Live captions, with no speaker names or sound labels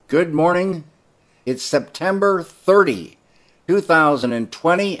Good morning. It's September 30,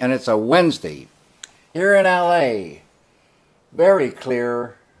 2020, and it's a Wednesday. Here in LA, very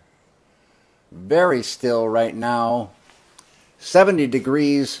clear, very still right now. 70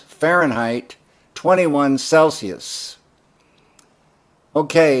 degrees Fahrenheit, 21 Celsius.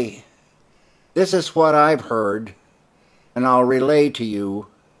 Okay, this is what I've heard, and I'll relay to you.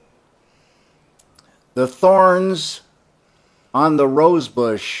 The thorns on the rose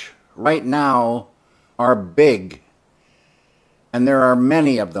bush right now are big, and there are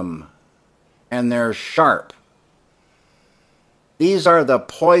many of them, and they're sharp. These are the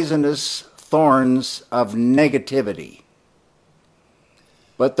poisonous thorns of negativity.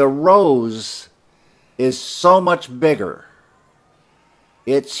 But the rose is so much bigger.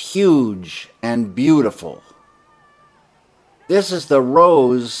 It's huge and beautiful. This is the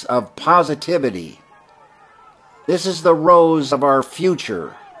rose of positivity. This is the rose of our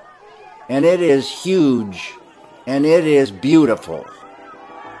future, and it is huge, and it is beautiful.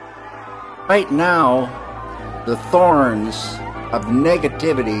 Right now, the thorns of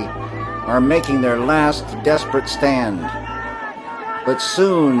negativity are making their last desperate stand, but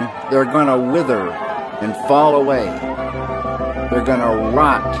soon they're going to wither and fall away. They're going to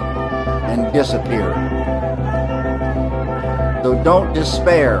rot and disappear. So don't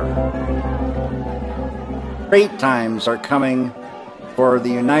despair. Great times are coming for the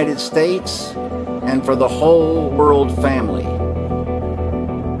United States and for the whole world family.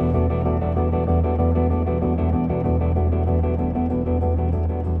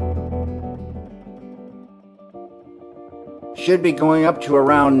 Should be going up to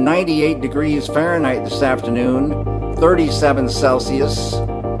around 98 degrees Fahrenheit this afternoon, 37 Celsius,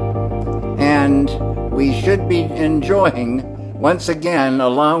 and we should be enjoying, once again,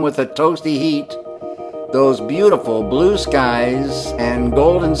 along with the toasty heat, those beautiful blue skies and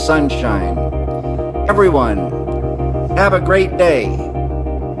golden sunshine. Everyone, have a great day.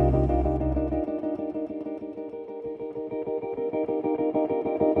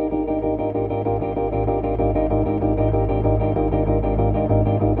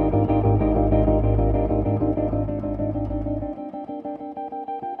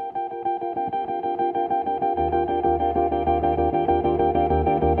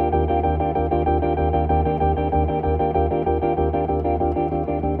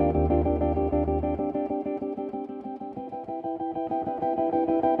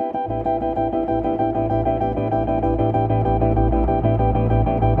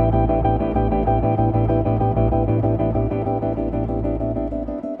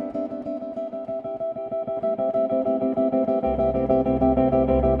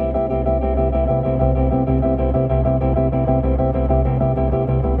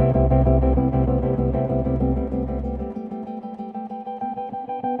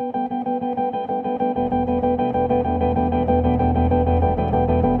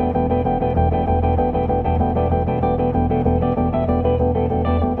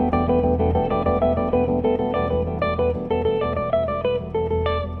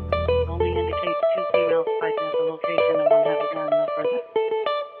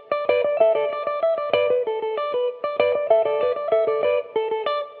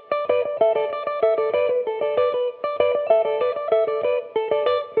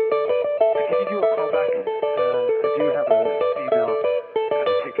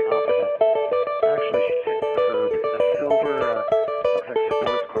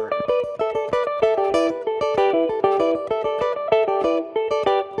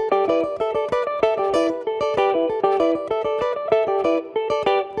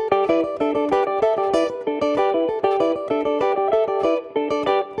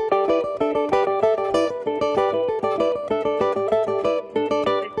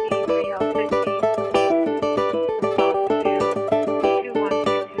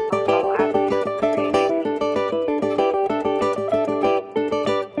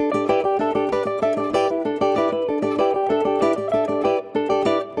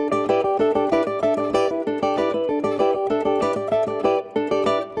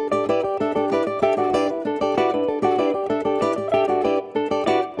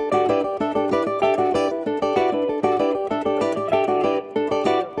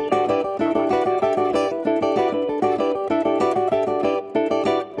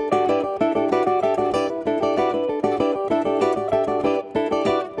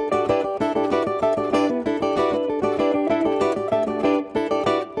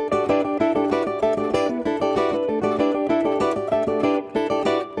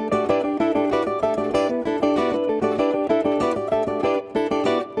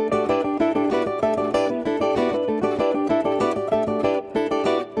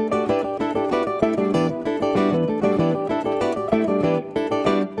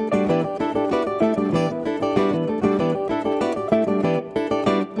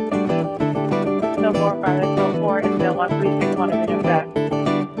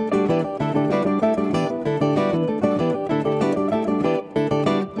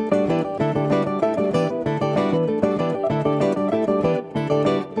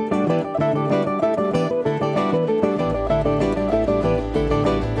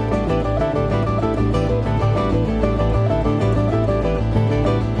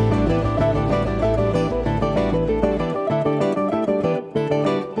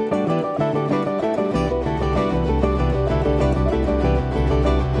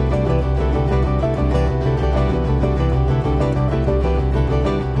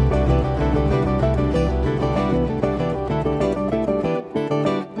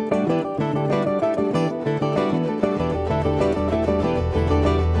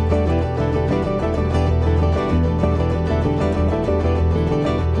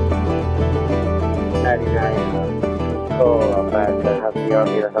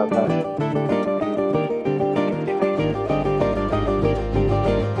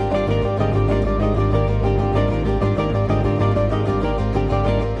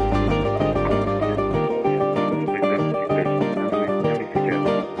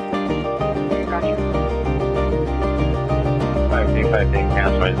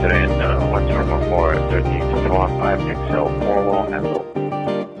 Gasoline today at 124 13 to 5 XL 4 wall Hansel.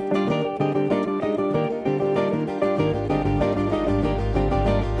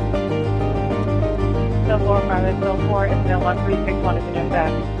 So 45 XL4 is now 1361 is in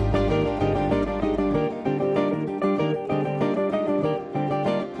back.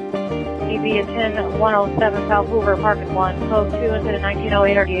 EV at 10107 South Hoover, Park 1, code 2 into the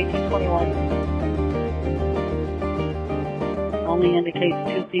 1908 or the 1821. Only indicates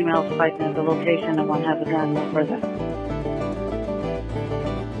two females fighting at the location and one has a gun. No further.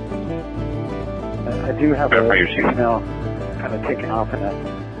 I do have a female kind of taking off in a,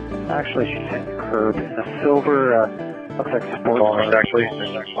 actually she's hitting the curb in a silver, looks like sports car. Actually,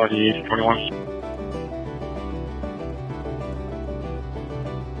 RD 1821.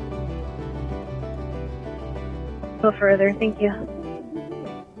 Go further, thank you.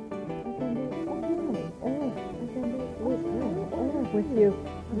 With you.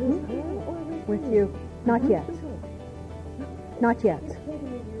 With you. Not yet. Not yet.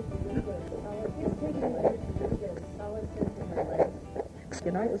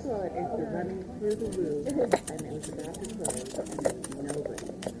 And I saw it running through the room, and it was about to close, and there was nobody.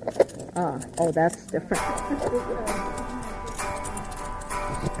 Ah, oh, that's different.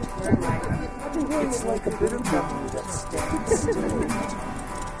 It's like a bit of memory that stands still.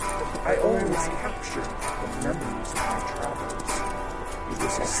 I always capture the memories of my travels. It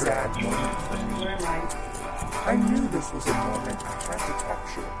was a sad moment. I knew this was a moment I had to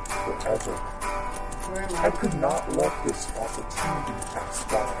capture forever. I could not let this opportunity pass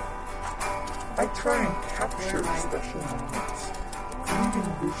by. I try and capture special moments, fleeting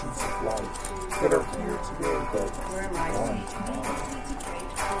visions of life that are here today but gone tomorrow.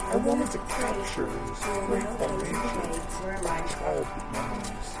 I wanted to capture this grateful nature of childhood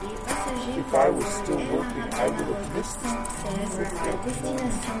memories. If I was still working, I would have missed this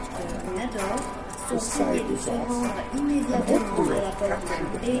the sight was awesome. And hopefully I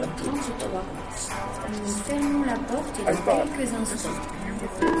captured the memories of us. I thought, this is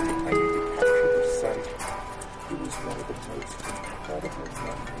beautiful. I need to capture the sight. It was one of the most incredible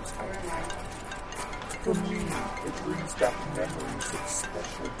memories I had. For me, it brings back memories of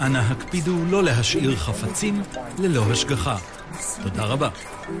special... אנא הקפידו לא להשאיר חפצים ללא השגחה. תודה רבה.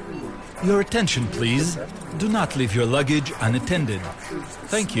 Your attention, please. Do not leave your luggage unattended.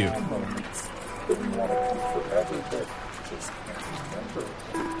 Thank you. That we want to keep forever, but just can't remember.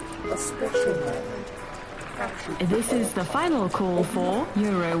 A special moment. This is the final call for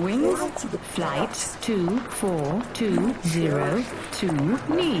Eurowings Flight 2420 to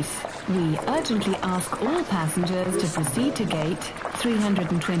Nice. We urgently ask all passengers to proceed to gate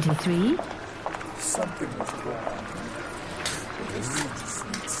 323. Something was wrong. This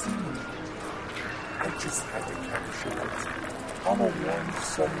didn't see me. I just had to capture it. On a warm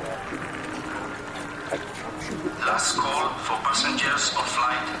summer afternoon, I captured it. Last call for passengers on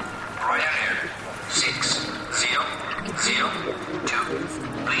flight Ryanair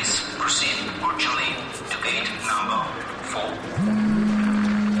 6002. Please proceed urgently to gate number 4.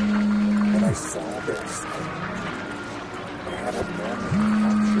 When I saw this, I had a moment to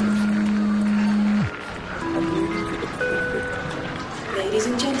capture it. I'm waiting for the perfect. Ladies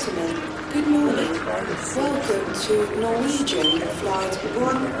and gentlemen, good morning. Welcome to Norwegian Flight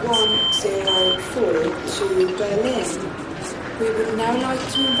 1104 to Berlin. We would now like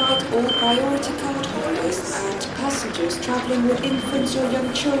to invite all priority card holders and passengers travelling with infants or young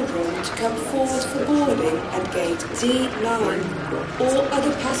children to come forward for boarding at gate D9. All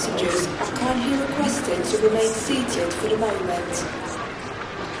other passengers are kindly requested to remain seated for the moment.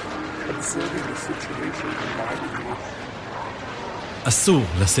 Observing the situation reminded me. אסור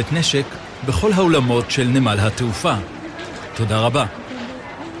לשאת נשק בכל האולמות של נמל התעופה. תודה רבה.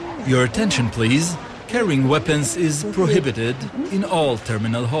 Your attention, please. Carrying weapons is prohibited in all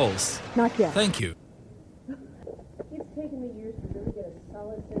terminal halls. Not yet. Thank you. It's taken me years to really get a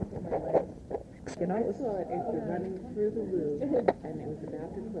solid sense of my legs. And I saw it running through the room, and it was about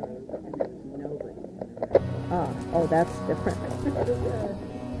to close, and there was nobody. Ah, oh, that's different.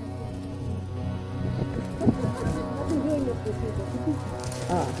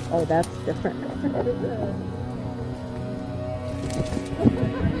 Ah, oh, that's different.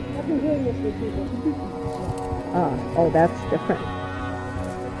 I've been doing this with people. Ah, oh, that's different.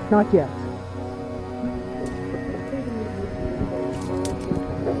 Not yet.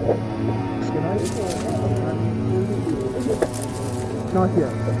 Not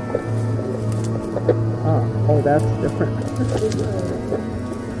yet. Ah, oh, that's different.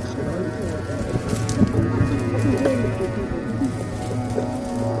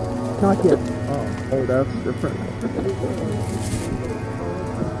 Not yet. Oh, that's different.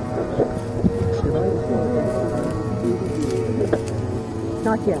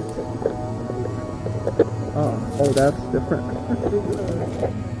 Not yet. Oh, that's different.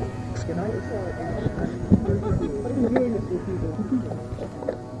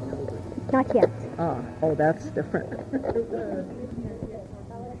 Not yet. Oh, that's different.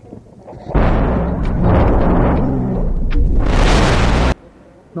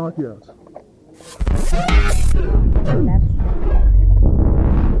 Not yet.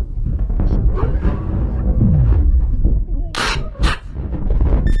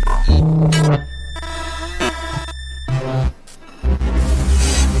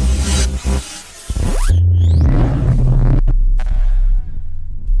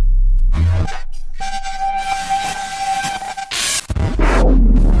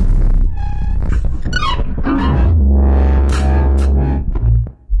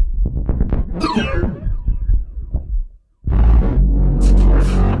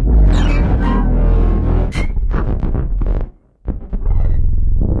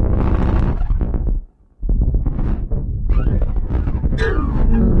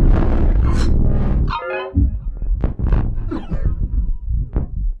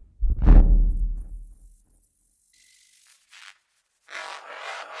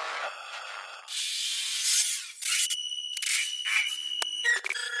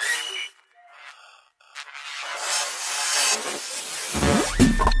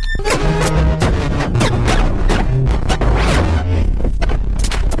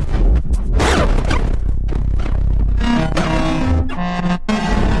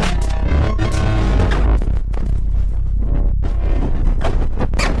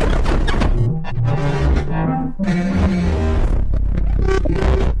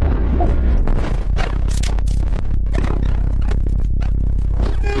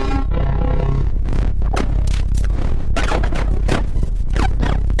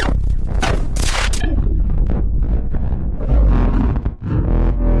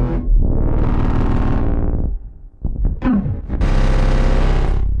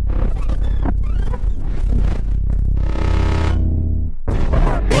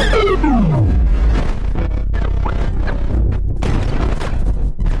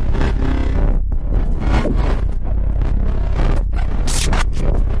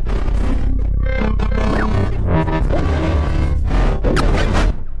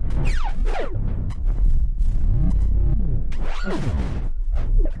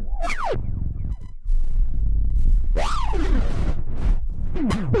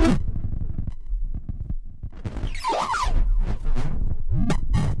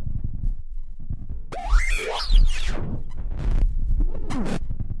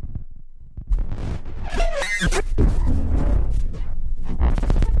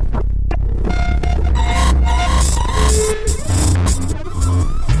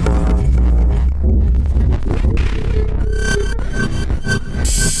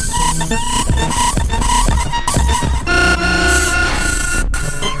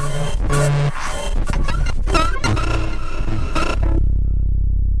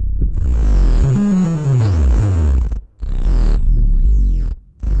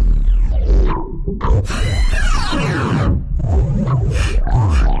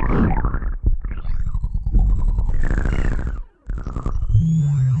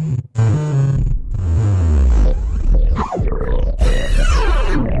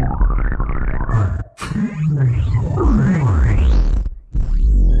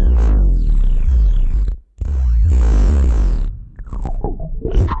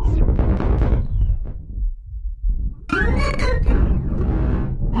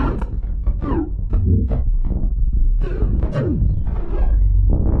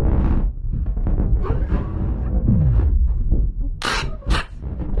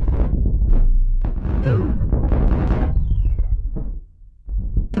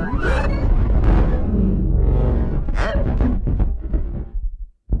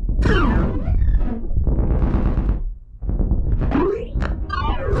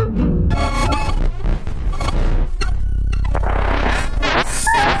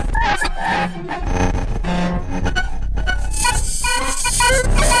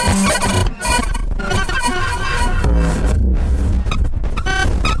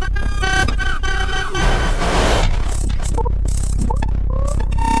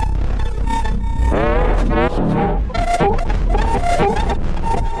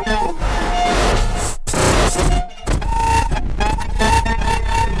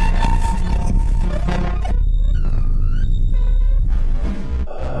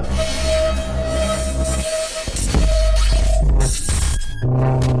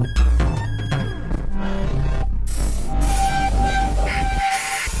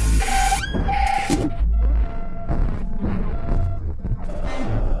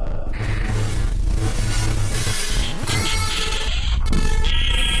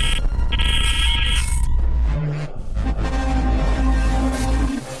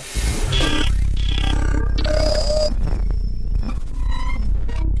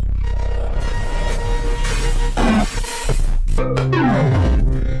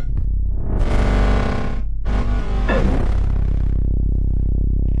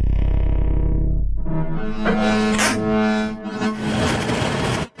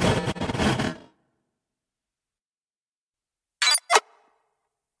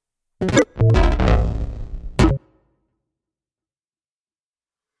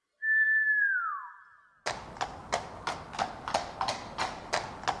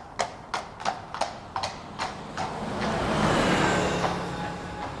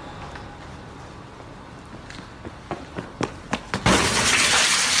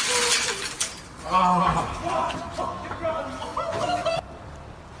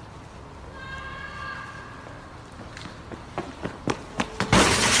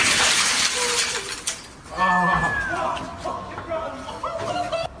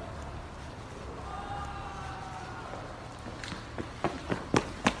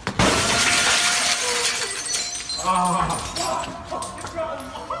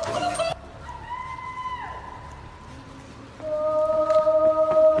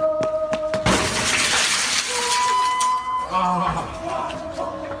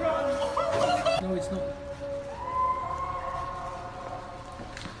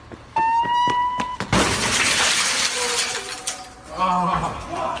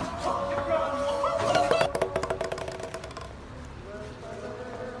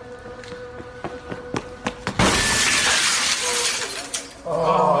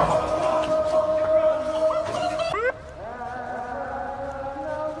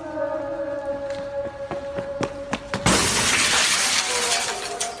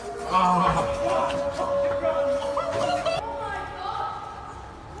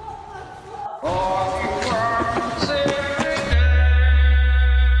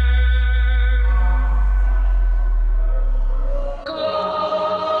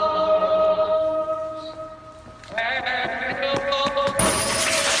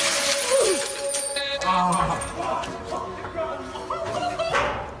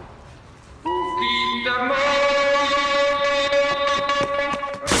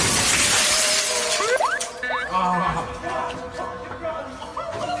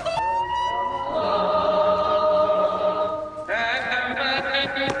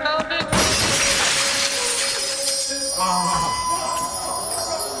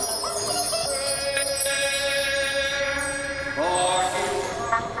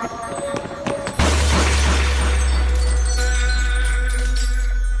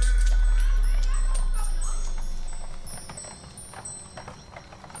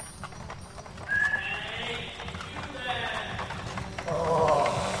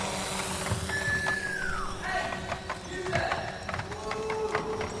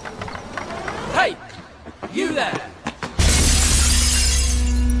 Hey! You there!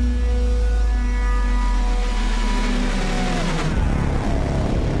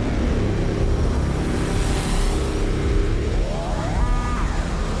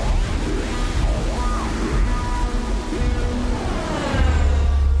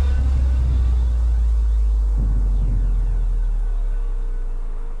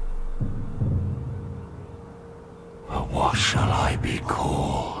 What shall I be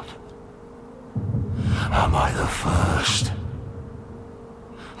called? Am I the first?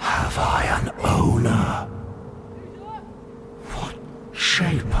 Have I an owner? What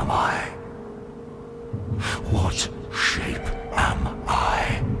shape am I? What shape am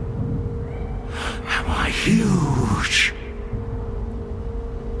I? Am I huge?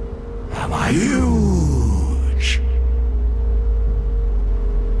 Am I huge?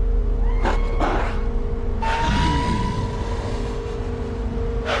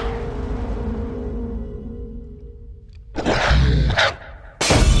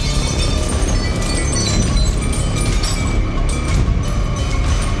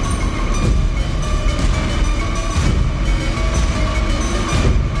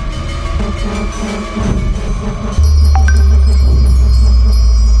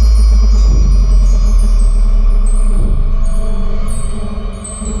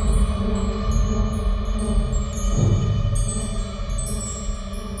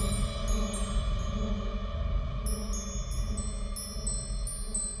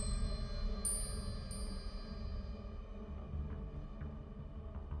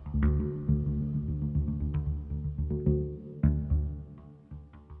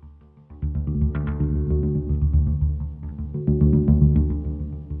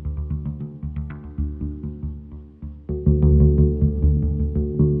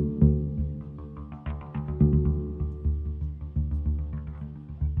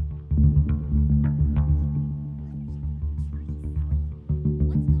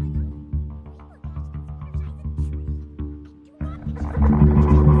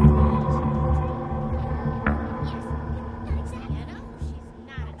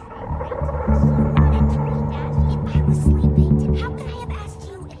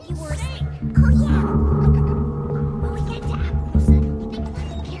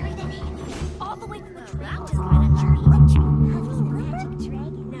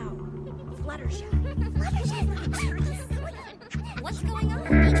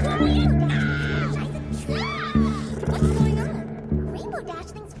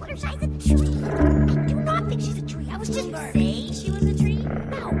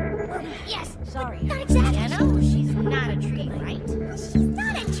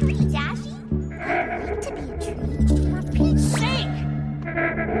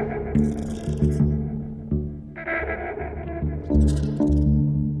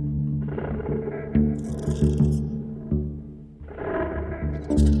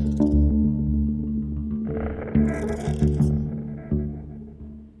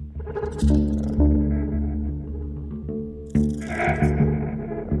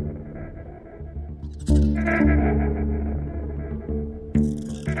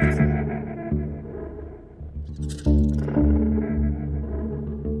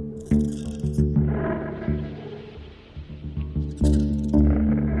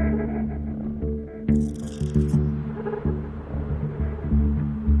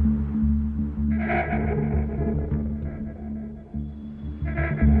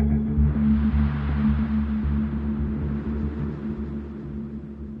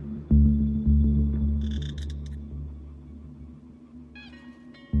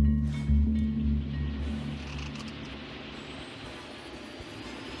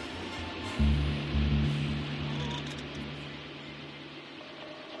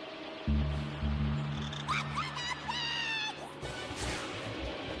 Appleton,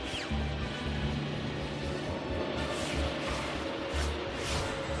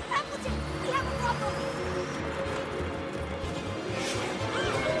 we have a problem.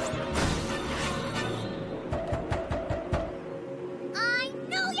 I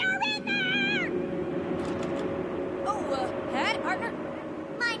knew you're in there! Oh, howdy, partner.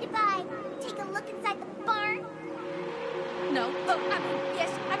 Mind if I take a look inside the barn? No. Oh, yes.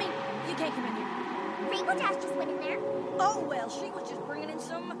 You can't come in here. Rainbow Dash just went in there. Oh, well, she was just bringing in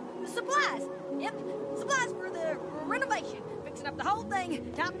some supplies. Yep, supplies for the renovation. Fixing up the whole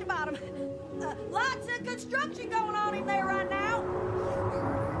thing, top to bottom. Lots of construction going on in there right now.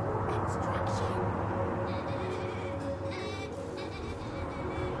 Construction.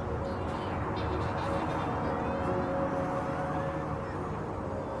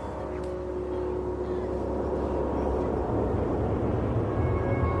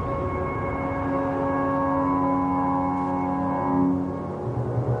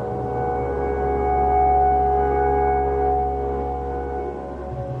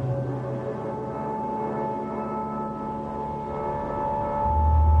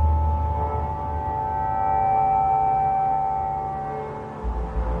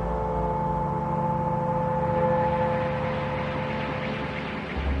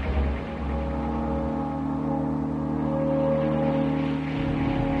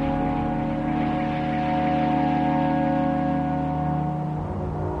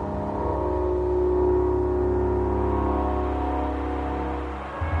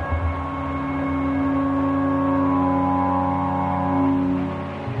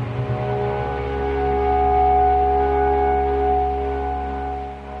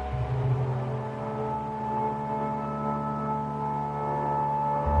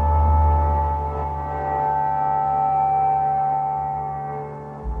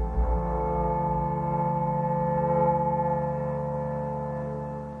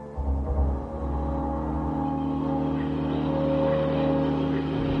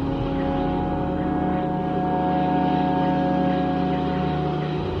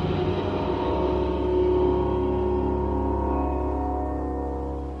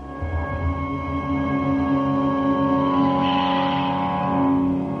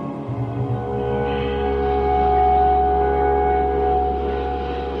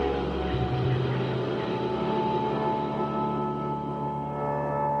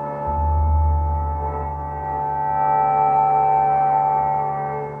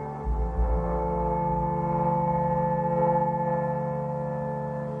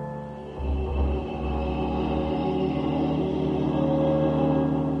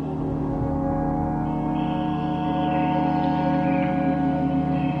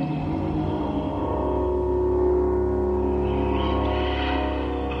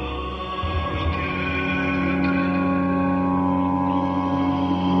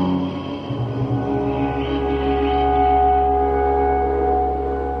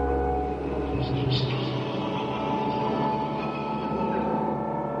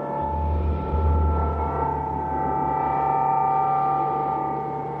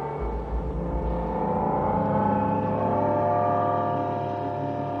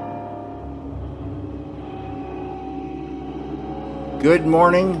 Good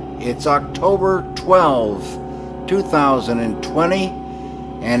morning. It's October 12, 2020,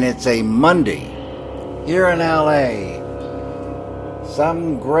 and it's a Monday here in LA.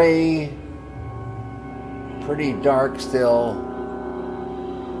 Some gray, pretty dark still,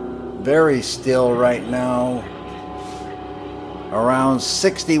 very still right now. Around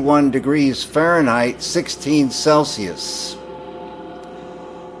 61 degrees Fahrenheit, 16 Celsius.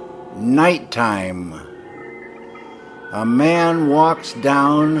 Nighttime. A man walks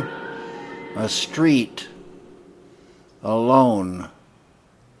down a street alone.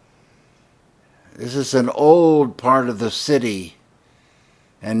 This is an old part of the city,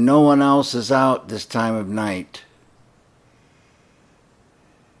 and no one else is out this time of night.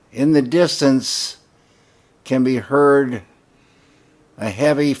 In the distance can be heard a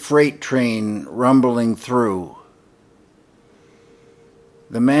heavy freight train rumbling through.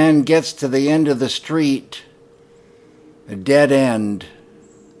 The man gets to the end of the street, a dead end,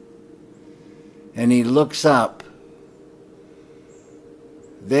 and he looks up.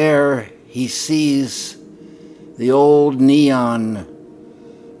 There he sees the old neon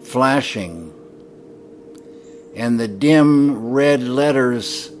flashing, and the dim red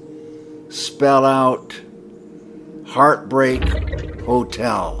letters spell out Heartbreak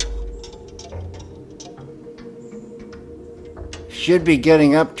Hotel. Should be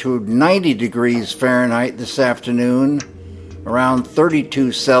getting up to 90 degrees Fahrenheit this afternoon, around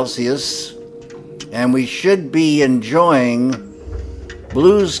 32 Celsius, and we should be enjoying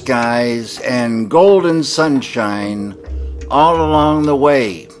blue skies and golden sunshine all along the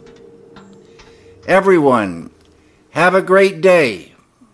way. Everyone, have a great day.